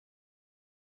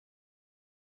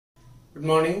Good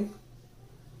morning.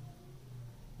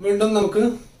 വീണ്ടും നമുക്ക്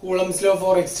Coulomb's law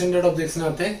four extended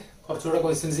ഒബ്ജക്ട്സിനകത്തെ കുറച്ചുകൂടെ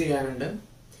ക്വസ്റ്റ്യൻസ് ചെയ്യാനുണ്ട്.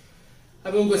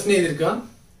 അപ്പോൾ question ചെയ്തിരിക്കാം.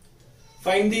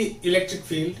 Find the electric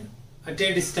field at A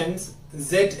distance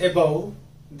z above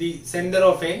the center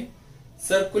of a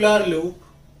circular loop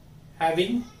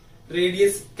having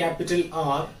radius capital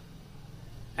R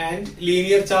and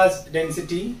linear charge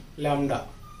density lambda.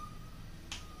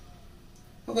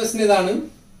 അപ്പോൾ question ഇതാണ്.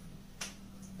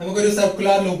 നമുക്കൊരു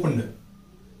circular loop ഉണ്ട്.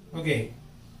 Okay,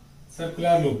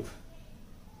 circular loop.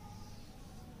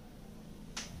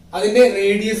 അതിന്റെ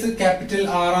radius capital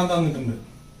R ആണെന്ന് തന്നിട്ടുണ്ട്.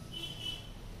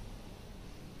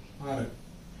 ആറ്.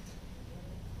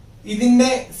 ഇതിന്റെ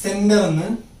സെന്ററിന്ന്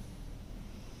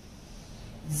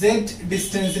z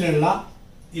ഡിസ്റ്റൻസിലുള്ള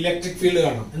electric field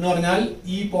കാണണം എന്ന് പറഞ്ഞാൽ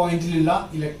ഈ പോയിന്റിലുള്ള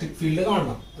ഇലക്ട്രിക് ഫീൽഡ്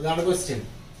കാണണം. അതാണ് ക്വസ്റ്റ്യൻ.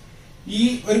 ഈ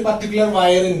ഒരു പർട്ടിക്കുലർ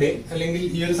വയറിന്റെ അല്ലെങ്കിൽ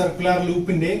ഈ ഒരു സർക്കുലർ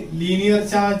ലൂപ്പിന്റെ ലീനിയർ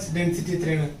ചാർജ് ഡെൻസിറ്റി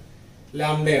എത്രയാണ്?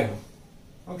 ലാംഡയാണ്.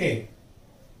 ഓക്കെ,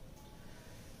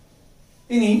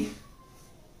 ഇനി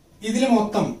ഇതിൽ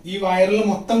മൊത്തം ഈ വയറിൽ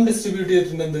മൊത്തം ഡിസ്ട്രിബ്യൂട്ട്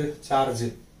ചെയ്തിട്ടുണ്ട് എന്ത്? ചാർജ്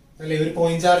അല്ലെ, ഒരു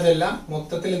പോയിന്റ് ചാർജ് അല്ല,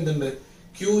 മൊത്തത്തിൽ എന്തുണ്ട്?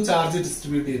 ക്യൂ ചാർജ്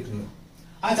ഡിസ്ട്രിബ്യൂട്ട് ചെയ്തിട്ടുണ്ട്.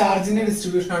 ആ ചാർജിന്റെ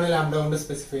ഡിസ്ട്രിബ്യൂഷൻ ആണ് ലാംഡ കൊണ്ട്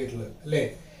സ്പെസിഫൈ ചെയ്തിട്ടുള്ളത് അല്ലെ.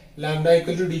 Lambda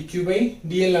equal to dq by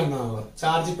dl എന്നാണ്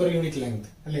ചാർജ് പെർ യൂണിറ്റ് ലെങ്ത്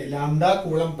അല്ലെ. ലാംഡ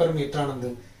കൂളം പെർ മീറ്റർ ആണെന്ത്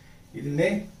ഇതിന്റെ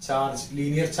ചാർജ്,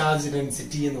 ലീനിയർ ചാർജ്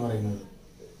ഡെൻസിറ്റി എന്ന് പറയുന്നത്.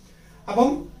 അപ്പം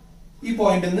ഈ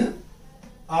പോയിന്റിൽ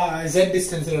ആ z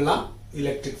ഡിസ്റ്റൻസിലുള്ള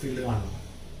ഇലക്ട്രിക് ഫീൽഡ് കാണണം.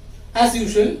 ആസ്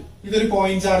യൂഷ്വൽ ഇതൊരു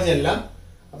പോയിന്റ് ചാർജ് അല്ല.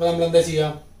 അപ്പൊ നമ്മൾ എന്താ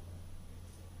ചെയ്യാം?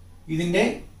 ഇതിന്റെ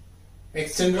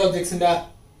എക്സ്റ്റെൻഡഡ് ഒബ്ജക്ട്സിന്റെ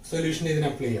സൊല്യൂഷൻ ഇതിന്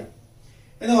അപ്ലൈ ചെയ്യാം.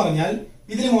 എന്ന് പറഞ്ഞാൽ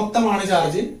ഇതിൽ മൊത്തമാണ്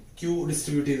ചാർജ് ക്യൂ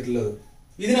ഡിസ്ട്രിബ്യൂട്ട് ചെയ്തിട്ടുള്ളത്.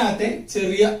 ഇതിനകത്തെ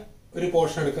ചെറിയ ഒരു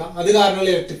പോർഷൻ എടുക്കാം, അത് കാരണമുള്ള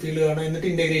ഇലക്ട്രിക് ഫീൽഡ് കാണാം, എന്നിട്ട്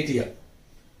ഇന്റഗ്രേറ്റ് ചെയ്യാം.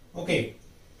 ഓക്കെ,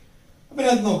 അപ്പൊ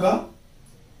ഇതിനകത്ത് നോക്കാം.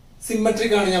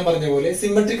 സിമെട്രിക് ആണ്, ഞാൻ പറഞ്ഞ പോലെ.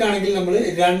 സിമെട്രിക് ആണെങ്കിൽ നമ്മൾ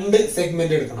രണ്ട്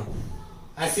സെഗ്മെന്റ് എടുക്കണം.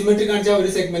 അസിമെട്രിക് ആണെച്ചാൽ ഒരു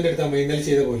സെഗ്മെന്റ് എടുത്താൽ മതി, ഇന്നലെ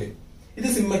ചെയ്ത പോലെ. ഇത്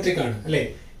സിമെട്രിക് ആണ് അല്ലെ.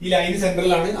 ഈ ലൈൻ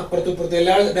സെൻട്രലാണ്, അപ്പുറത്തും ഇപ്പുറത്തും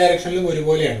എല്ലാ ഡയറക്ഷനിലും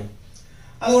ഒരുപോലെയാണ്.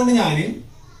 അതുകൊണ്ട് ഞാൻ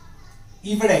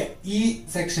ഇവിടെ ഈ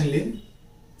സെക്ഷനിൽ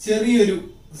ചെറിയൊരു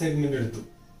സെഗ്മെന്റ് എടുത്തു.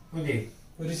 ഓക്കെ,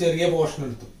 ഒരു ചെറിയ പോർഷൻ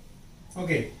എടുത്തു.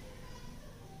 ഓക്കെ,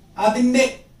 അതിന്റെ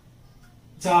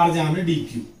ചാർജാണ്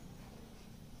dq.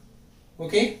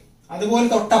 ഓക്കെ, അതുപോലെ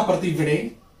തൊട്ടപ്പുറത്ത് ഇവിടെ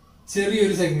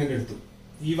ചെറിയൊരു സെഗ്മെന്റ് എടുത്തു.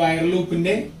 ഈ വയർ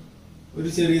ലൂപ്പിന്റെ ഒരു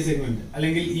ചെറിയ സെഗ്മെന്റ്,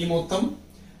 അല്ലെങ്കിൽ ഈ മൊത്തം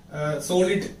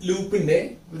സോളിഡ് ലൂപ്പിന്റെ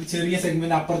ഒരു ചെറിയ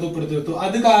സെഗ്മെന്റ് അപ്പുറത്തും ഇപ്പുറത്തും എടുത്തു.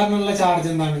 അത് കാരണമുള്ള ചാർജ്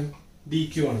എന്താണ്?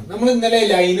 dq ആണ്. നമ്മൾ ഇന്നലെ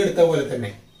ലൈൻ എടുത്ത പോലെ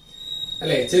തന്നെ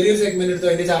അല്ലെ, ചെറിയൊരു സെഗ്മെന്റ് എടുത്തു,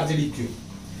 അതിന്റെ ചാർജ് dq.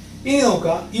 ഇനി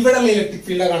നോക്കുക, ഇവിടെയുള്ള ഇലക്ട്രിക്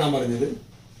ഫീൽഡ് കാണാൻ പറഞ്ഞത്.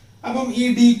 അപ്പം ഈ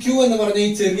dq എന്ന് പറഞ്ഞ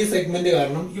ഈ ചെറിയ സെഗ്മെന്റ്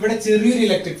കാരണം ഇവിടെ ചെറിയൊരു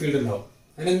ഇലക്ട്രിക് ഫീൽഡ് ഉണ്ടാവും.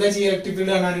 അതിനെന്താ ചെയ്യുക? ഇലക്ട്രിക്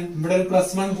ഫീൽഡ് കാണാൻ ഇവിടെ ഒരു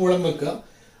 +1 കൂളം വെക്കുക.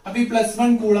 അപ്പൊ ഈ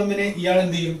 +1 കൂളമ്പിനെ ഇയാൾ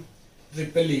എന്ത് ചെയ്യും?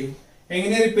 റിപ്പൽ ചെയ്യും.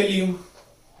 എങ്ങനെ റിപ്പൽ ചെയ്യും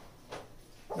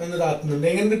എന്ന് താത്തുന്നുണ്ട്.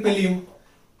 എങ്ങനെ റിപ്പൽ ചെയ്യും?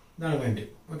 ഇതാണ് പോയിന്റ്.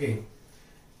 ഓക്കെ,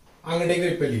 അങ്ങോട്ടേക്ക്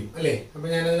റിപ്പൽ ചെയ്യും അല്ലെ. അപ്പൊ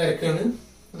ഞാനത് വരക്കാണ്,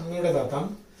 അങ്ങോട്ട് താത്താം.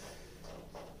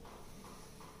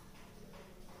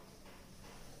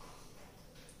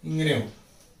 ഇങ്ങനെയോ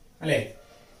അല്ലെ.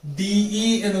 DE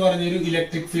എന്ന് പറഞ്ഞൊരു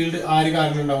ഇലക്ട്രിക് ഫീൽഡ് ആര്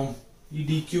കാരണം ഉണ്ടാവും? ഈ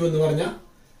dq എന്ന് പറഞ്ഞ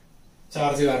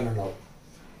ചാർജ് കാരണം ഉണ്ടാവും.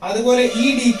 അതുപോലെ ഈ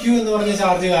dq എന്ന് പറഞ്ഞ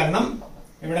ചാർജ് കാരണം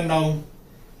എവിടെ ഉണ്ടാവും?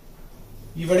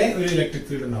 ഇവിടെ ഒരു ഇലക്ട്രിക്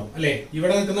ഫീൽഡ് ഉണ്ടാവും അല്ലെ.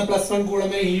 ഇവിടെ നിൽക്കുന്ന +1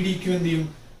 കൂളമേ ഈ dq എന്ത് ചെയ്യും?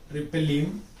 റിപ്പൽ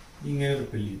ചെയ്യും, ഇങ്ങനെ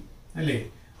റിപ്പൽ ചെയ്യും അല്ലെ.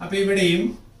 അപ്പൊ ഇവിടെയും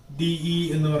DE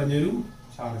എന്ന് പറഞ്ഞൊരു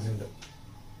ചാർജ് ഉണ്ട്,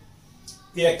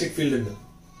 ഇലക്ട്രിക് ഫീൽഡ് ഉണ്ട്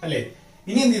അല്ലെ.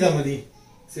 ഇനി എന്ത് ചെയ്താൽ മതി?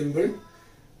 സിമ്പിൾ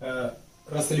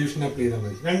റെസൊല്യൂഷൻ അപ്ലൈ ചെയ്താൽ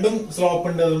മതി. രണ്ടും സ്ലോപ്പ്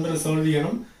ഉണ്ട്, അതുകൊണ്ട് റിസോൾവ്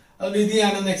ചെയ്യണം. അതുകൊണ്ട് ഇത്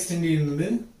ഞാനൊന്ന് എക്സ്റ്റെൻഡ് ചെയ്യുന്നുണ്ട്.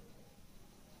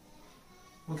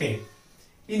 ഓക്കെ,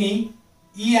 ഇനി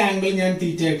ഈ ആംഗിൾ ഞാൻ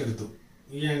തീറ്റ ആയിട്ട് എടുത്തു.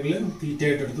 ഈ ആംഗിൾ തീറ്റ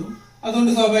ആയിട്ട് എടുത്തു.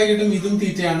 അതുകൊണ്ട് സ്വാഭാവികമായിട്ടും ഇതും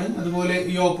തീറ്റയാണ്. അതുപോലെ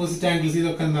ഈ ഓപ്പോസിറ്റ് ആംഗിൾസ്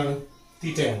ഇതൊക്കെ എന്താണ്?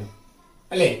 തീറ്റയാണ്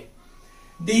അല്ലെ.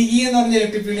 DE എന്ന് പറഞ്ഞ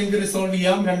ഇലക്ട്രിക് ഫീൽഡ് എനിക്ക് റിസോൾവ്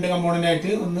ചെയ്യാം രണ്ട് കമ്പോണന്റ്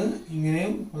ആയിട്ട്. ഒന്ന്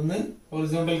ഇങ്ങനെയും ഒന്ന്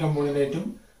ഹൊറിസോണ്ടൽ കമ്പോണന്റ് ആയിട്ടും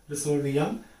റിസോൾവ്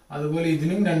ചെയ്യാം. അതുപോലെ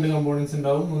ഇതിനും രണ്ട് കമ്പോണന്റ്സ്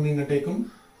ഉണ്ടാവും, ഒന്ന് ഇങ്ങോട്ടേക്കും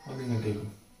ഒന്ന് ഇങ്ങോട്ടേക്കും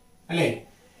അല്ലെ.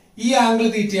 ഈ ആംഗിൾ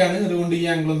തീറ്റയാണ്, അതുകൊണ്ട് ഈ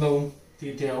ആംഗിൾ എന്താവും?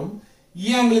 തീറ്റയാവും. ഈ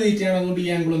ആംഗിൾ തീറ്റയാണ്, അതുകൊണ്ട് ഈ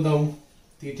ആംഗിൾ എന്താവും?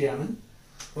 തീറ്റയാണ്.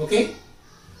 ഓക്കെ,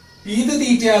 ഇത്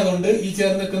തീറ്റ ആയതുകൊണ്ട് ഈ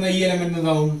ചേർന്ന് നിൽക്കുന്ന ഈ എലമെന്റ്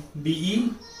എന്താവും? DE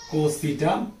cos theta.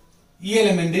 ഈ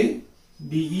എലമെന്റ്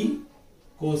DE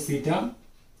കോസ് തീറ്റ.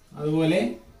 അതുപോലെ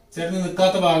ചേർന്ന്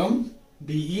നിൽക്കാത്ത ഭാഗം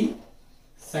DE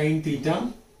സൈൻ തീറ്റ.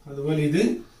 അതുപോലെ ഇത്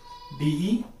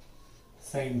DE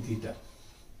സൈൻ തീറ്റ.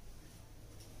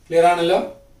 ക്ലിയർ ആണല്ലോ.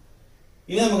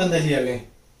 ഇനി നമുക്ക് എന്താ ചെയ്യാല്ലേ?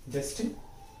 ജസ്റ്റ്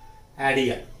ആഡ്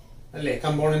ചെയ്യാം അല്ലെ.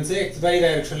 കമ്പോണൻസ് XY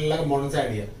ഡയറക്ഷനിലുള്ള കമ്പോണൻസ്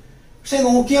ആഡ് ചെയ്യാം. പക്ഷെ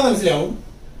നോക്കിയാൽ മനസ്സിലാവും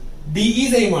DE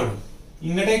സെയിം ആണ്.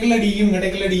 ഇങ്ങോട്ടേക്കുള്ള ഡിയും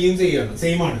ഇങ്ങോട്ടേക്കുള്ള ഡിയും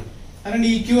സെയിം ആണ്. കാരണം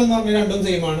dq എന്ന് പറഞ്ഞാൽ രണ്ടും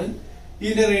സെയിം ആണ്.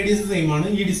 ഇതിന്റെ റേഡിയസ് സെയിം ആണ്,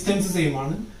 ഈ ഡിസ്റ്റൻസ് സെയിം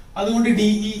ആണ്, അതുകൊണ്ട്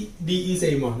DE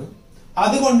സെയിം ആണ്.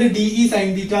 അതുകൊണ്ട് DE sin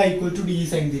θ equal to DE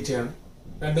sin θ ആണ്.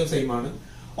 രണ്ടും സെയിം ആണ്.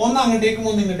 ഒന്ന് അങ്ങോട്ടേക്കും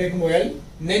ഒന്ന് ഇങ്ങോട്ടേക്കും പോയാൽ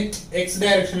നെറ്റ് എക്സ്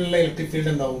ഡയറക്ഷനിലുള്ള ഇലക്ട്രിക്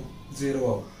ഫീൽഡ് എന്താവും? 0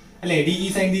 ആവും. അല്ലെ? DE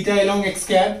sin θ along x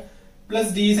cap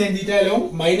plus DE sin θ along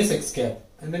minus x cap.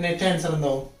 എന്റെ നെറ്റ് ആൻസർ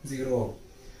എന്താവും? 0 ആവും.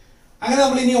 അങ്ങനെ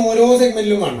നമ്മൾ ഇനി ഓരോ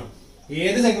സെഗ്മെന്റിലും കാണണം.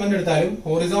 ഏത് സെഗ്മെന്റ് എടുത്താലും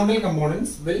horizontal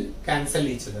components will cancel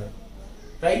each other.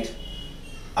 Right?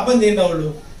 അപ്പൊ എന്ത് ഉണ്ടാവുള്ളൂ?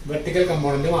 വെർട്ടിക്കൽ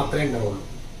കമ്പോണന്റ് മാത്രമേ ഉണ്ടാവുള്ളൂ.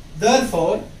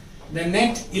 Therefore, the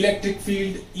net electric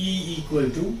field E equal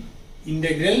to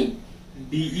integral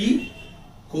DE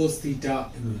cos theta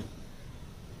എന്ന് വരും.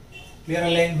 ക്ലിയർ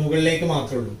അല്ലേ? മുകളിലേക്ക്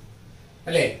മാത്രമേ ഉള്ളൂ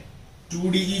അല്ലെ?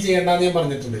 2DE ചെയ്യേണ്ടെന്ന് ഞാൻ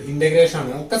പറഞ്ഞിട്ടുണ്ട്. ഇന്റഗ്രേഷൻ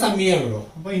ആണ്, ഒക്കെ സമയമാണല്ലോ.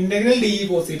 അപ്പൊ ഇന്റഗ്രൽ DE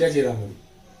cos theta ചെയ്താൽ മതി.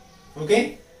 Okay?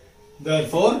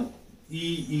 Therefore, E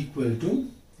equal to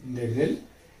integral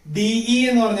DE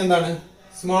എന്ന് പറഞ്ഞ എന്താണ്?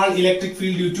 Small electric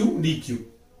field due to DQ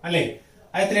അല്ലെ?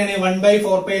 അത് എത്രയാണ്?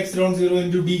 1/4πε0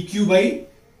 into DQ by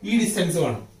ഈ ഡിസ്റ്റൻസ്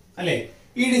വേണം അല്ലെ?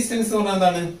 ഈ ഡിസ്റ്റൻസ് എന്ന് പറഞ്ഞാൽ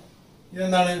എന്താണ്?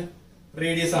 ഇതെന്താണ്?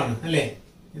 റേഡിയസ് ആണ് അല്ലെ?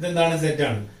 ഇതെന്താണ്? Z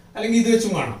ആണ്. അല്ലെങ്കിൽ ഇത്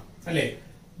വെച്ചും കാണാം അല്ലെ?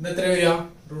 ഇത് എത്ര വരിക?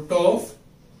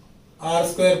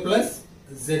 √r² പ്ലസ്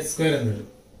z² എന്ന് വരും.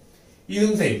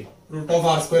 ഇതും സെയിം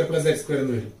 √r² പ്ലസ് z²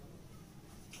 എന്ന് വരും.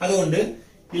 അതുകൊണ്ട്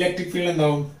ഇലക്ട്രിക് ഫീൽഡ്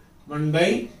എന്താവും?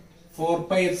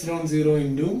 1/4πε0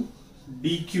 into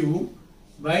DQ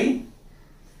by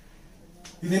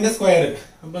ഇതിന്റെ സ്ക്വയർ.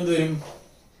 അപ്പൊ എന്ത് വരും?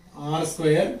 r²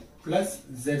 പ്ലസ്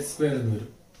z² എന്ന്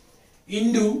വരും.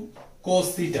 Into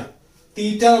cos theta.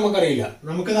 തീറ്റ നമുക്കറിയില്ല,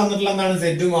 നമുക്ക് തന്നിട്ടുള്ള എന്താണ്? Z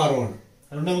ഉം R ഉം ആണ്.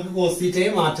 അതുകൊണ്ട് നമുക്ക് കോസ് തീറ്റയെ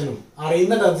മാറ്റണം,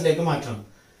 അറിയുന്ന ടേംസിലേക്ക് മാറ്റണം.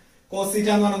 കോസ് തീറ്റ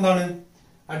എന്ന് പറഞ്ഞാൽ എന്താണ്?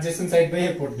 Adjacent side by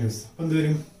hypotenuse. അപ്പൊ എന്ത്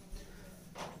വരും?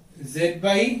 Z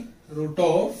by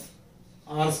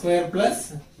 √r² plus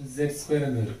z²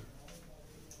 എന്ന് വരും.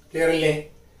 ക്ലിയർ അല്ലേ?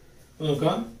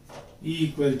 നോക്കാം. E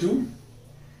ഈക്വൽ ടു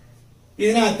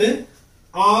ഇതിനകത്ത്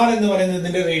R എന്ന് പറയുന്നത്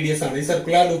ഇതിന്റെ റേഡിയസ് ആണ്, ഈ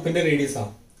സർക്കുലർ ലൂപ്പിന്റെ റേഡിയസ്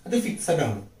ആണ്, അത് ഫിക്സഡ്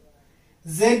ആണ്.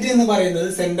 Z എന്ന് പറയുന്നത്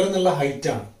സെന്റർ എന്നുള്ള ഹൈറ്റ്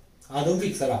ആണ്, അതും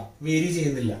ഫിക്സഡ് ആണ്, വേരി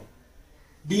ചെയ്യുന്നില്ല.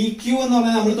 DQ എന്ന്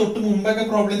പറഞ്ഞാൽ നമ്മൾ തൊട്ട് മുമ്പൊക്കെ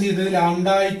പ്രോബ്ലം ചെയ്തത് lambda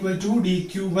equal to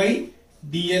DQ by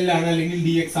DL ആണ്, അല്ലെങ്കിൽ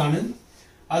DX ആണ്.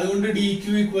 അതുകൊണ്ട് DQ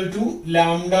equal to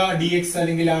lambda DX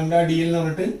അല്ലെങ്കിൽ ലാംഡ DL എന്ന്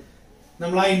പറഞ്ഞിട്ട്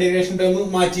നമ്മൾ ആ ഇന്റഗ്രേഷൻ ടേം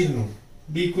മാറ്റിയിരുന്നു.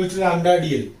 DQ to lambda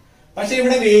DL. പക്ഷെ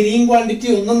ഇവിടെ വേരിയിങ് ക്വാണ്ടിറ്റി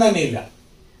ഒന്നും തന്നെയില്ല.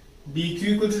 DQ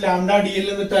equal to lambda DL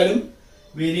എന്നിട്ടാലും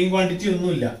varying quantity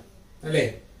ഒന്നുമില്ല അല്ലെ?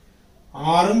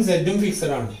 R ഉം Z ഉം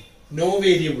ഫിക്സഡ് ആണ്, നോ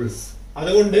വേരിയബിൾസ്.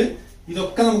 അതുകൊണ്ട്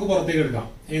ഇതൊക്കെ നമുക്ക് പുറത്തേക്ക് എടുക്കാം.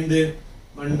 എന്ത്?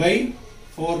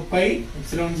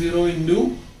 1/4πε0 into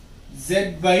Z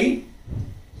by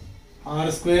r²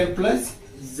 plus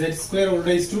z² all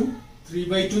raised to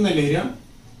 3/2 എന്നല്ലേ വരിക?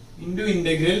 ഇൻറ്റു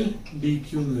ഇന്റഗ്രൽ DQ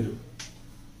എന്ന് വരും.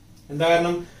 എന്താ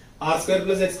കാരണം? r²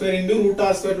 plus z² into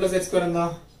 √r² plus z² എന്താ?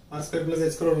 r² plus z²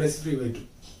 all raised to 3/2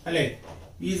 അല്ലെ?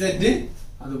 ഈ Z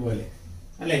അതുപോലെ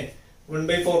അല്ലെ?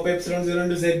 1/4πε0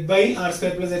 into Z by r²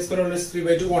 plus z² all raised to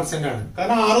 3/2 constant ആണ്.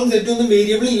 കാരണം R ഉം Z ഒന്നും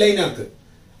വേരിയബിൾ ഇല്ല ഇതിനകത്ത്.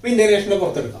 അപ്പൊ ഇന്റഗ്രേഷന്റെ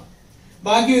പുറത്തെടുക്കാം.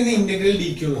 ബാക്കി വരുന്നത് ഇന്റഗ്രൽ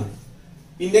DQ എന്നാണ്.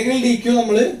 ഇന്റഗ്രൽ DQ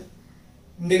നമ്മള്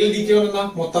ഇന്റഗ്രൽ DQ പറഞ്ഞാൽ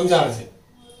മൊത്തം ചാർജ്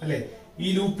അല്ലെ? ഈ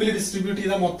ലൂപ്പിൽ ഡിസ്ട്രിബ്യൂട്ട്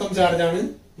ചെയ്ത മൊത്തം ചാർജ് ആണ്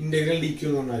ഇന്റഗ്രൽ DQ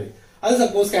എന്ന് പറഞ്ഞാൽ. അത്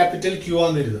സപ്പോസ് ക്യാപിറ്റൽ Q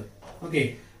ആണെന്ന് കരുതുക. Okay,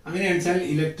 അങ്ങനെയാണെച്ചാൽ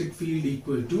electric field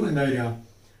equal to എന്താ വരിക?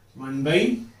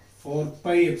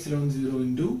 1/4πε0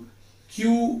 into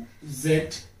QZ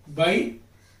by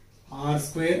r²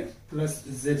 plus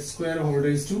z² whole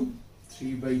raised to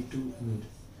 3/2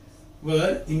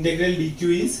 where integral DQ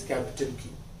is capital Q.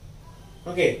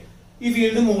 Okay, ഈ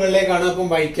ഫീൽഡ് മുകളിലേക്കാണ്, അപ്പം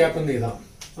y cap എന്ന് എഴുതാം.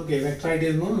 ഓക്കെ, വെക്ടർ ആയിട്ട്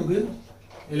എഴുതുമ്പോൾ നമുക്ക്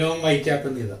എലോങ് y cap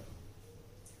എന്ന് എഴുതാം.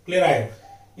 ക്ലിയർ ആയോ?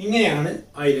 ഇങ്ങനെയാണ്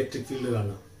ആ ഇലക്ട്രിക് ഫീൽഡ്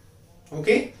കാണുക.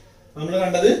 ഓക്കെ, നമ്മൾ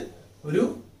കണ്ടത് ഒരു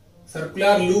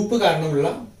സർക്കുലർ ലൂപ്പ് കാരണമുള്ള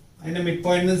അതിന്റെ mid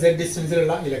point Z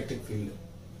ഡിസ്റ്റൻസിലുള്ള electric field.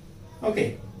 Okay,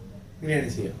 ഇങ്ങനെയാണ്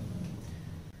ചെയ്യുക.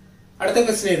 അടുത്ത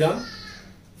ക്വസ്റ്റ്യൻ എഴുതാം.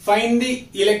 Find the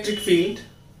electric field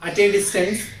at A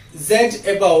distance Z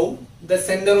above the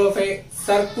center of a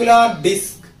circular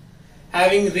disc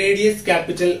having radius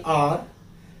capital R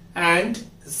and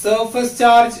surface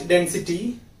charge density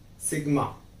sigma.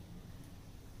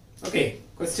 Okay,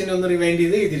 question ഒന്ന് rewind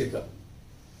ചെയ്ത് എഴുതിയെടുക്കുക.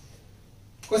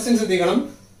 Question ശ്രദ്ധിക്കണം.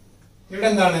 ഇവിടെ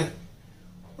എന്താണ്?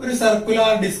 ഒരു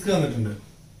സർക്കുലർ ഡിസ്ക് തന്നിട്ടുണ്ട്.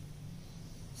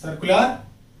 Circular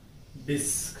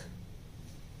disk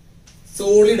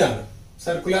solid ആണ്.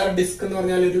 Circular disk എന്ന്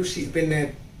പറഞ്ഞാൽ ഒരു പിന്നെ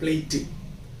പ്ലേറ്റ്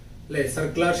അല്ലെ?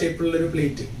 സർക്കുലർ ഷേപ്പിലുള്ള ഒരു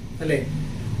പ്ലേറ്റ് അല്ലെ?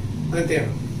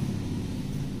 അങ്ങനത്തെയാണ്.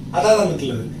 അതാ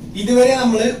തന്നിട്ടുള്ളത്. ഇതുവരെ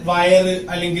നമ്മള് വയർ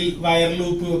അല്ലെങ്കിൽ വയർ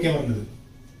ലൂപ്പ് ഒക്കെ പറഞ്ഞത്.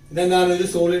 ഇതെന്താണ്? ഒരു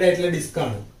സോളിഡ് ആയിട്ടുള്ള ഡിസ്ക്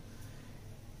ആണ്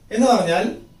എന്ന് പറഞ്ഞാൽ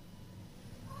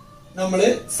നമ്മള്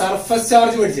സർഫസ്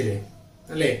ചാർജ് പഠിച്ചില്ലേ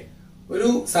അല്ലെ? ഒരു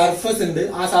സർഫസ് ഉണ്ട്,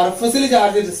 ആ സർഫസിൽ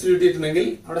ചാർജ് ഡിസ്ട്രിബ്യൂട്ട് ചെയ്തിട്ടുണ്ടെങ്കിൽ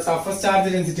അവിടെ സർഫസ് ചാർജ്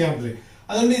ഡെൻസിറ്റി ആണല്ലേ.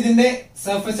 അതുകൊണ്ട് ഇതിന്റെ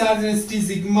സർഫസ് ചാർജ് ഡെൻസിറ്റി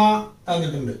സിഗ്മ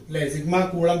തന്നിട്ടുണ്ട് അല്ലെ. Sigma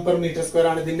coulomb per metre square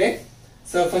ആണ് ഇതിന്റെ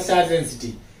surface charge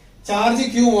density. Charge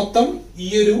Q മൊത്തം ഈ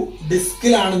ഒരു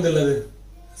ഡിസ്കിലാണ് എന്തുള്ളത്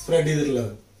സ്പ്രെഡ്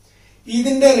ചെയ്തിട്ടുള്ളത്.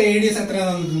 ഇതിന്റെ റേഡിയസ് എത്ര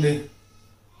തന്നിട്ടുണ്ട്?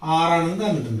 6 ആണെന്ന്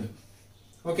തന്നിട്ടുണ്ട്.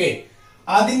 ഓക്കെ,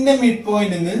 അതിന്റെ മിഡ്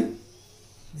പോയിന്റിന്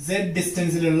Z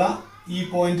ഡിസ്റ്റൻസിലുള്ള ഈ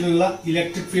പോയിന്റിലുള്ള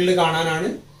ഇലക്ട്രിക് ഫീൽഡ് കാണാനാണ്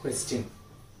ക്വസ്റ്റ്യൻ.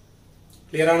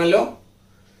 ക്ലിയർ ആണല്ലോ?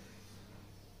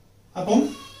 അപ്പം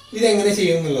ഇതെങ്ങനെ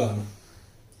ചെയ്യും എന്നുള്ളതാണ്.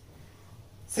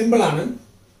 സിമ്പിൾ ആണ്.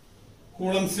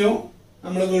 കൂളംസ് ലോ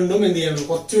നമ്മൾ വീണ്ടും എന്ത് ചെയ്യണം,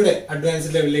 കുറച്ചുകൂടെ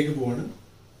അഡ്വാൻസ്ഡ് ലെവലിലേക്ക് പോവാണ്.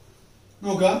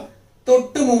 നോക്കുക,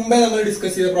 തൊട്ട് മുമ്പേ നമ്മൾ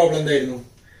ഡിസ്കസ് ചെയ്ത പ്രോബ്ലം എന്തായിരുന്നു?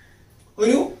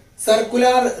 ഒരു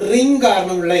സർക്കുലാർ റിംഗ്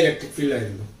കാരണമുള്ള ഇലക്ട്രിക് ഫീൽഡ്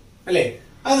ആയിരുന്നു അല്ലെ.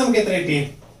 അത് നമുക്ക് എത്ര കിട്ടി?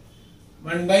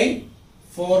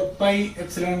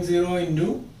 1/4πε0 into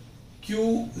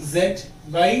QZ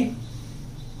by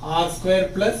R²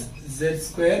 plus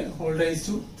Z² whole raised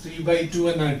to 3/2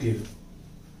 എന്നാണ് കിട്ടിയത്.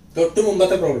 തൊട്ട്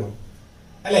മുമ്പത്തെ പ്രോബ്ലം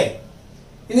അല്ലെ.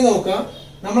 ഇനി നോക്കാം,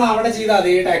 നമ്മൾ അവിടെ ചെയ്ത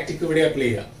അതേ ടാക്ടിക് ഇവിടെ അപ്ലൈ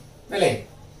ചെയ്യാം അല്ലെ.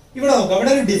 ഇവിടെ നോക്കാം,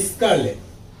 ഇവിടെ ഒരു ഡിസ്ക് ആണല്ലേ.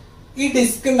 ഈ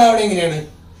ഡിസ്ക് ഉണ്ടാവണേ എങ്ങനെയാണ്?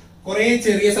 കുറെ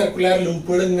ചെറിയ സർക്കുലർ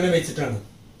ലൂപ്പുകൾ ഇങ്ങനെ വെച്ചിട്ടാണ്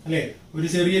അല്ലെ. ഒരു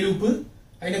ചെറിയ ലൂപ്പ്,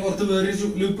 അതിന്റെ പുറത്ത് വേറൊരു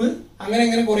ലൂപ്പ്, അങ്ങനെ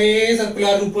അങ്ങനെ കുറെ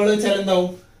സർക്കുലർ ലൂപ്പുകൾ വെച്ചാൽ എന്താവും?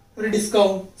 ഒരു ഡിസ്ക്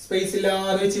ആവും. സ്പേസ്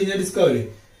ഇല്ലാതെ വെച്ച് കഴിഞ്ഞാൽ ഡിസ്ക് ആവില്ലേ.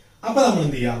 അപ്പൊ നമ്മൾ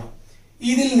എന്ത് ചെയ്യാം,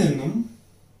 ഇതിൽ നിന്നും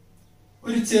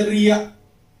ഒരു ചെറിയ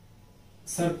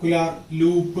സർക്കുലർ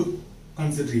ലൂപ്പ്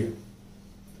കൺസിഡർ ചെയ്യാം.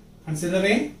 Consider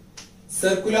A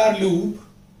circular loop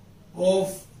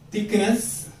of thickness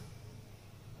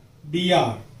dr.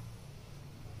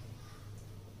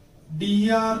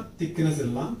 dr thickness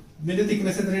ഉള്ള, ഇതിന്റെ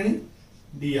തിക്നെസ് എത്രയാണ്?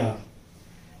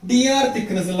 dr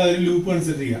തിക്നെസ് ഉള്ള ഒരു ലൂപ്പ്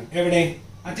കൺസിഡർ ചെയ്യാം. എവിടെ?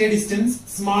 At A distance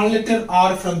small letter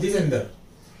r from the centre.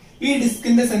 ഈ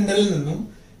ഡിസ്കിന്റെ സെന്ററിൽ നിന്നും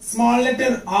small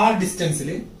letter r ഡിസ്റ്റൻസിൽ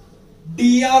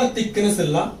dr thickness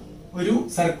ഉള്ള ഒരു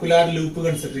സർക്കുലർ ലൂപ്പ്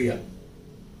കൺസിഡർ ചെയ്യാം.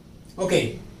 ഓക്കെ,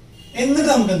 എന്നിട്ട്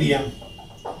നമുക്ക് എന്ത് ചെയ്യാം?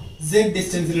 z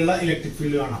ഡിസ്റ്റൻസിലുള്ള ഇലക്ട്രിക്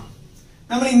ഫീൽഡ് കാണാം.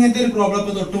 നമ്മൾ ഇങ്ങനത്തെ ഒരു പ്രോബ്ലം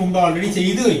ഇപ്പൊ തൊട്ട് മുമ്പ് ഓൾറെഡി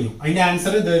ചെയ്തു കഴിഞ്ഞു. അതിന്റെ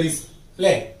ആൻസർ ദർ ഈസ്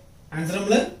അല്ലെ. ആൻസർ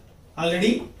നമ്മൾ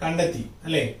ഓൾറെഡി കണ്ടെത്തി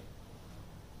അല്ലെ.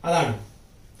 അതാണ്.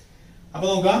 അപ്പൊ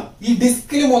നോക്കാം, ഈ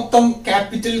ഡിസ്കിൽ മൊത്തം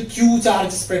ക്യാപിറ്റൽ Q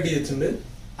ചാർജ് സ്പ്രെഡ് ചെയ്തിട്ടുണ്ട്.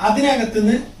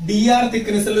 അതിനകത്തുനിന്ന് dr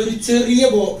തിക്നെസ് ഉള്ള ഒരു ചെറിയ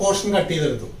പോർഷൻ കട്ട്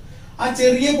ചെയ്തെടുത്തു. ആ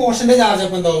ചെറിയ പോർഷന്റെ ചാർജ്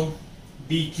അപ്പൊ എന്താവും?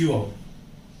 dq ആവും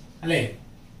അല്ലെ.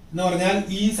 എന്ന് പറഞ്ഞാൽ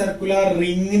ഈ സർക്കുലർ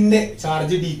റിംഗിന്റെ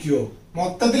ചാർജ് dq ആവും.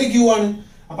 മൊത്തത്തിൽ Q ആണ്.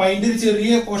 അപ്പൊ അതിന്റെ ഒരു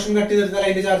ചെറിയ പോർഷൻ കട്ട് ചെയ്തെടുത്താൽ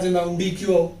അതിന്റെ ചാർജ് എന്താവും? dq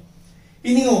ആവും.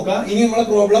 ഇനി നോക്കാം, ഇനി നമ്മളെ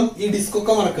പ്രോബ്ലം ഈ ഡിസ്ക്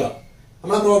ഒക്കെ മറക്കുക.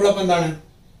 നമ്മളെ പ്രോബ്ലം അപ്പൊ എന്താണ്?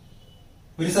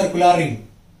 ഒരു സർക്കുലർ റിംഗ്,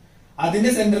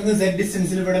 അതിന്റെ സെന്ററിൽ നിന്ന് Z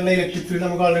ഡിസ്റ്റൻസിൽ ഇവിടെയുള്ള ഇലക്ട്രിക് ഫീൽഡ്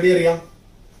നമുക്ക് ഓൾറെഡി അറിയാം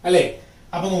അല്ലെ.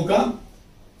 അപ്പൊ നോക്കാം,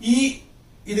 ഈ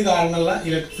ഇത് കാരണമുള്ള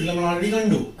ഇലക്ട്രിക് ഫീൽഡ് നമ്മൾ ഓൾറെഡി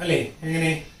കണ്ടു അല്ലെ.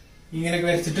 എങ്ങനെ? ഇങ്ങനെയൊക്കെ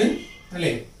വരച്ചിട്ട്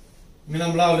അല്ലെ. ഇങ്ങനെ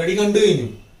നമ്മൾ ഓൾറെഡി കണ്ടു കഴിഞ്ഞു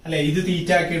അല്ലെ. ഇത് തീറ്റ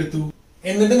ആക്കി എടുത്തു,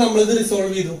 എന്നിട്ട് നമ്മൾ ഇത്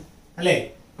റിസോൾവ് ചെയ്തു അല്ലെ.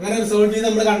 അങ്ങനെ റിസോൾവ് ചെയ്ത്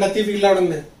നമ്മൾ കണ്ടെത്തിയ ഫീൽഡ് അവിടെ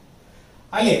ഉണ്ട്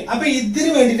അല്ലെ. അപ്പൊ ഇതിന്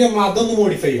വേണ്ടിട്ട് നമ്മൾ അതൊന്ന്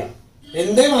മോഡിഫൈ ചെയ്യാം.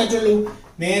 എന്തേ മാറ്റുള്ളൂ?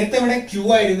 നേരത്തെ ഇവിടെ Q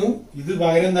ആയിരുന്നു, ഇത്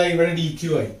പകരം എന്താ? ഇവിടെ dq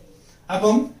ആയി.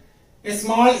 അപ്പം a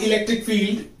small electric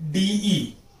field dE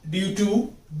due to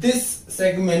this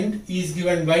segment is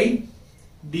given by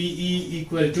dE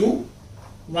equal to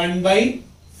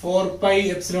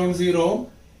 1/4πε0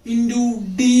 into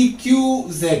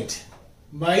dqz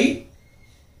by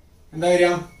എന്താ വരിക?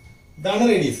 ഇതാണ്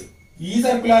റേഡിയസ്. ഈ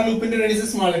സർക്കുലർ ലൂപ്പിന്റെ റേഡിയസ്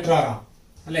സ്മാൾ ലെറ്റർ r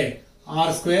അല്ലെ. r²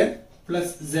 plus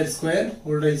z²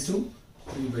 whole raised to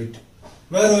 3/2.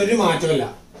 വേറെ ഒരു മാറ്റമല്ല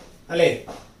അല്ലെ.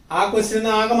 ആ ക്വസ്റ്റ്യൻ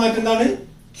ആകെ മാറ്റം എന്താണ്?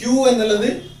 Q എന്നുള്ളത്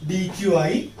dq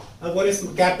ആയി. അതുപോലെ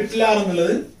ക്യാപിറ്റൽ R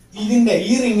എന്നുള്ളത് ഇതിന്റെ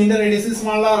ഈ റിംഗിന്റെ റേഡിയസ്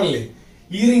സ്മാൾ r അല്ലേ.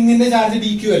 ഈ റിംഗിന്റെ ചാർജ്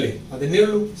dq അല്ലേ. അതിന്റെ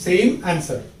ഉള്ളൂ. സെയിം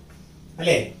ആൻസർ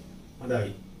അല്ലെ.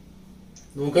 അതായി.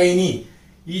 നോക്കാം, ഇനി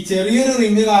ഈ ചെറിയൊരു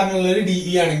റിംഗ് കാരണമുള്ള ഒരു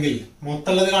dE ആണെങ്കിൽ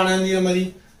മൊത്തമുള്ളത് കാണാൻ ചെയ്യാൻ മതി.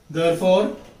 Therefore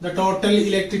the total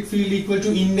electric field equal to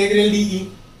integral dE.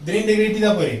 ഇതിനെ ഇന്റഗ്രേറ്റ്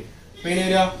ചെയ്താൽ പോരെ. അപ്പൊ ഇങ്ങനെ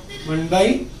വരിക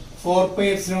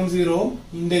 1/4πε0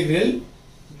 integral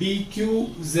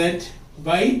dqz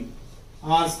by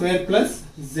r² plus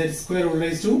z² whole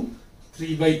raised to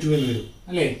 3/2 എന്ന് വരും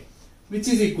അല്ലെ. which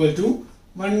is equal to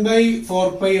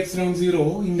 1/4πε0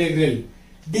 integral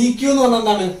dq എന്ന് പറഞ്ഞാൽ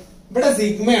എന്താണ്? ഇവിടെ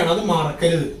സിഗ്മയാണ്, അത്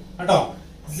മറക്കരുത് കേട്ടോ.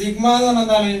 സിഗ്മ എന്ന് പറഞ്ഞാൽ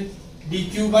എന്താണ്?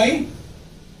 dq by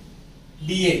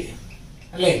dA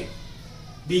അല്ലെ.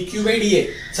 dq by dA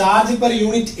charge per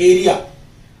unit area.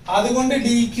 അതുകൊണ്ട്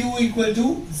dq equal to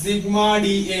sigma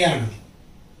dA ആണ്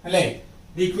അല്ലെ.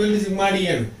 dq equal to sigma dA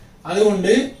ആണ്.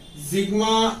 അതുകൊണ്ട് sigma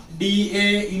dA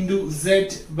into z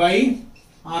by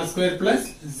r² plus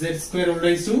z² whole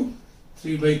raised to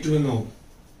 3/2 എന്നാവും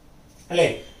അല്ലെ.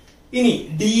 ഇനി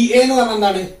D A എന്ന് പറഞ്ഞാൽ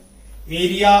എന്താണ്?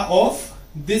 Area of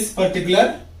this particular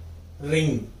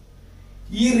ring.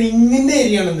 ഈ റിംഗിന്റെ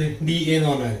ഏരിയ ആണ് എന്ത്? ഡി എ എന്ന്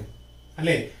പറഞ്ഞാൽ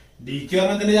അല്ലെ. ഡി ക്യു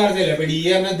പറഞ്ഞതിന്റെ ചാർജ് അല്ലേ, അപ്പൊ ഡി എ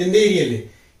പറഞ്ഞാൽ ഇതിന്റെ ഏരിയ അല്ലേ.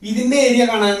 ഇതിന്റെ ഏരിയ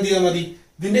കാണാൻ എന്ത് ചെയ്താൽ മതി?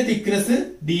 ഇതിന്റെ തിക്നെസ്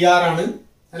ഡി ആർ ആണ്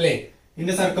അല്ലെ.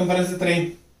 ഇതിന്റെ സർക്കംഫറൻസ് ഇത്രയും,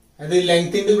 അത്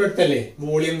ലെങ്ത് ഇൻടു ബ്രെഡ്ത്ത് അല്ലേ,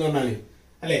 വോളിയം എന്ന് പറഞ്ഞാല്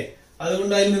അല്ലെ.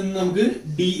 അതുകൊണ്ട് അതിൽ നിന്ന് നമുക്ക്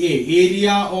D A area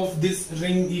of this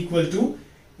ring equal to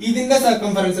ഇതിന്റെ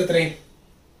സർക്കംഫറൻസ് എത്രയും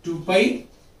 2πr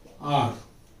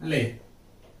അല്ലെ.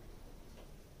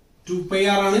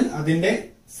 2πr ആണ് അതിന്റെ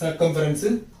സർക്കംഫറൻസ്.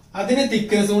 അതിനെ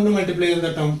തിക്നെസ് കൊണ്ട് മൾട്ടിപ്ലൈ ചെയ്ത്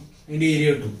കിട്ടും, അതിന്റെ ഏരിയ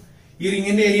കിട്ടും. ഈ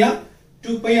റിംഗിന്റെ area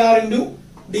 2πr into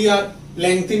D R,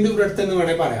 length into breadth എന്ന്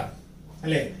വേണേ പറയാം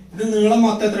അല്ലെ. ഇത് നീളം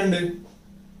മൊത്തം എത്ര ഉണ്ട്?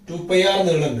 2πr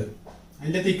നീളം ഉണ്ട്,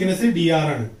 അതിന്റെ തിക്നെസ് ഡി ആർ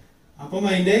ആണ്. അപ്പം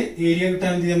അതിന്റെ ഏരിയ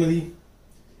കിട്ടാൻ എന്ത് ചെയ്താൽ മതി?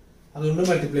 അതുകൊണ്ട്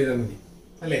മൾട്ടിപ്ലൈ ചെയ്താൽ മതി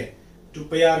അല്ലെ.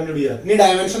 2πr into D R. ഇനി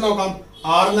ഡയമെൻഷൻ നോക്കാം.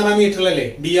 ആർ എന്ന് പറഞ്ഞാൽ മീറ്ററിലല്ലേ,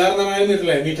 ഡി ആർ എന്ന് പറഞ്ഞാൽ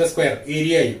മീറ്ററിലെ, മീറ്റർ സ്ക്വയർ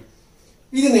ഏരിയ ആയി.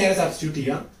 ഇത് നേരെ സബ്സ്റ്റിറ്റ്യൂട്ട്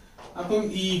ചെയ്യാം. അപ്പം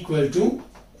E equal to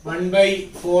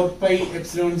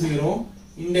 1/4πε0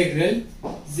 integral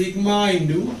sigma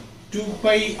into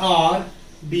 2πr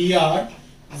dr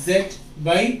z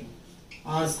by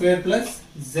R square plus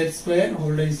z square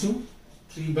whole raise to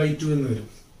 3/2 എന്ന് വരും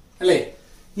അല്ലെ.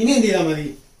 ഇനി എന്ത് ചെയ്താൽ മതി?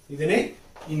 ഇതിനെ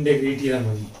ഇന്റഗ്രേറ്റ് ചെയ്താൽ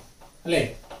മതി അല്ലെ.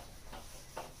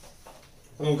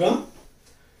 നോക്കാം.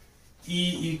 E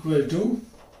equal to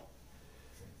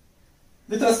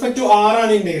with respect to R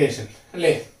ആണ് ഇന്റഗ്രേഷൻ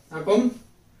അല്ലെ. അപ്പം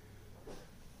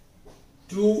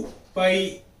 2π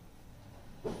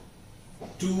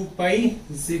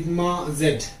സിഗ്മ z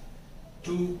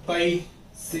 2π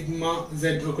സിഗ്മ z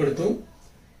ഒക്കെ എടുത്തു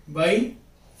ബൈ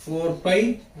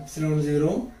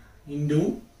 4πε0 ഇൻറ്റു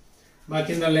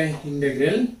ബാക്കി എന്താ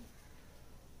integral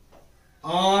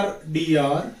R D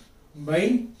R by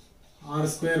R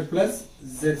square plus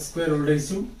z square whole raise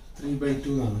to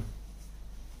 3/2 എന്നാണ്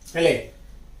അല്ലെ.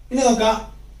 ഇനി നോക്കാം.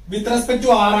 വിത്ത് റെസ്പെക്ട് ടു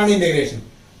ആർ ആണ് ഇന്റഗ്രേഷൻ.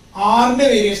 ആറിന്റെ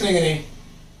വേരിയേഷൻ എങ്ങനെ?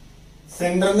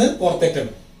 സെന്ററിന്ന് പുറത്തേറ്റം,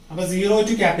 അപ്പൊ 0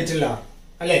 ടു ക്യാപിറ്റൽ ആർ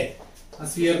അല്ലെ.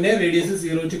 സ്ഫിയറിന്റെ റേഡിയസ്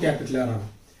 0 ടു ക്യാപിറ്റൽ ആർ ആണ്.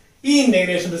 ഈ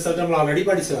ഇന്റഗ്രേഷൻ റിസൾട്ട് നമ്മൾ ഓൾറെഡി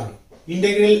പഠിച്ചതാണ്.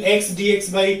 Integral X D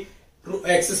X by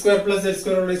X square plus z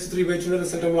square whole raise to 3/2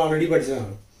 result നമ്മൾ ഓൾറെഡി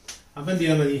പഠിച്ചതാണ്. അപ്പൊ എന്ത്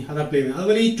ചെയ്യാൻ മതി? അത് അപ്ലൈ ചെയ്യാം.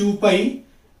 അതുപോലെ ഈ 2π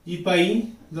ഈ പൈ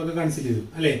ഇതൊക്കെ കൺസിഡർ ചെയ്തു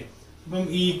അല്ലെ. അപ്പം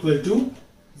E equal to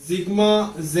sigma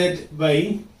z by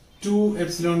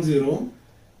 2ε0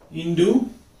 into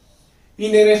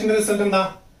ഇന്റഗ്രേഷന്റെ റിസൾട്ട് എന്താ?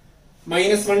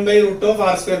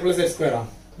 -1/√r square plus z square ആണ്.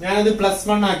 ഞാനത്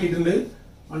 +1 ആക്കിയിട്ടുണ്ട്.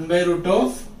 1/√r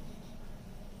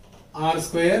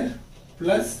square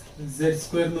plus z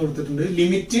square എന്ന് കൊടുത്തിട്ടുണ്ട്.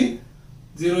 ലിമിറ്റ്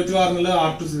 0 ടു r എന്നുള്ളത്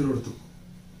r ടു 0 കൊടുത്തു.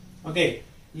 ഓക്കെ,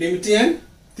 ലിമിറ്റ് ഞാൻ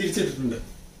തിരിച്ചിട്ടിട്ടുണ്ട്.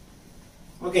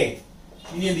 ഓക്കെ,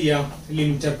 ഇനി എന്ത് ചെയ്യാം?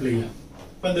 ലിമിറ്റ് അപ്ലൈ ചെയ്യാം.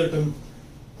 അപ്പൊ എന്ത് കിട്ടും?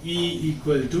 E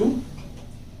equal to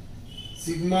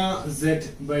sigma z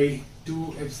by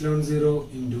 2ε0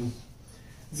 into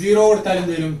 0 കൊടുത്താൽ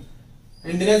എന്ത് വരും?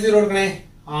 എന്തിനാ 0 കൊടുക്കണേ?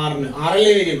 ആറിന്.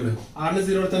 ആറല്ലേ വേരിയബിൾ. ആറിന്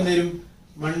 0 കൊടുത്താൽ എന്ത് വരും?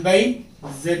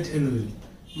 1/z എന്ന് വരും.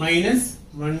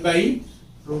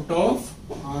 -1/√r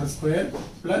square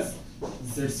plus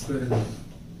z square എന്ന് വരും.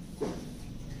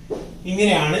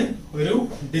 ഇങ്ങനെയാണ് ഒരു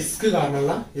ഡിസ്ക്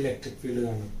കാരണമുള്ള ഇലക്ട്രിക് ഫീൽഡ്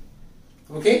കാണുന്നത്.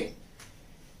 ഓക്കെ,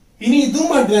 ഇനി ഇതും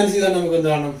അഡ്വാൻസ് ചെയ്താൽ നമുക്ക് എന്ത്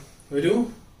കാണണം? ഒരു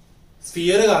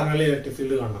സ്ഫിയർ കാരണമുള്ള ഇലക്ട്രിക്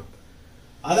ഫീൽഡ് കാണണം.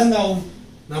 അതെന്താവും?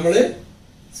 നമ്മള്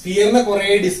സ്ഫിയറിനെ കുറെ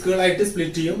ഡിസ്കുകളായിട്ട്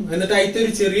സ്പ്ലിറ്റ് ചെയ്യും. എന്നിട്ട് അതിന്റെ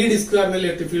ഒരു ചെറിയ ഡിസ്ക് കാരണം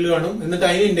ഇലക്ട്രിക് ഫീൽഡ് കാണും. എന്നിട്ട്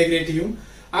അതിനെ ഇന്റഗ്രേറ്റ് ചെയ്യും.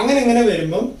 അങ്ങനെ ഇങ്ങനെ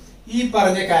വരുമ്പം ഈ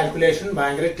പറഞ്ഞ കാൽക്കുലേഷൻ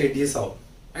ഭയങ്കര ടെഡിയസ് ആവും,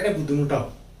 അതിന്റെ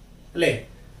ബുദ്ധിമുട്ടാവും അല്ലെ.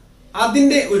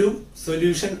 അതിന്റെ ഒരു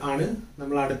സൊല്യൂഷൻ ആണ്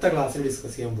നമ്മൾ അടുത്ത ക്ലാസ്സിൽ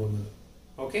ഡിസ്കസ് ചെയ്യാൻ പോകുന്നത്.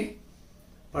 ഓക്കെ,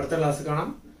 അടുത്ത ക്ലാസ് കാണാം.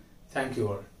 Thank you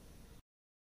all.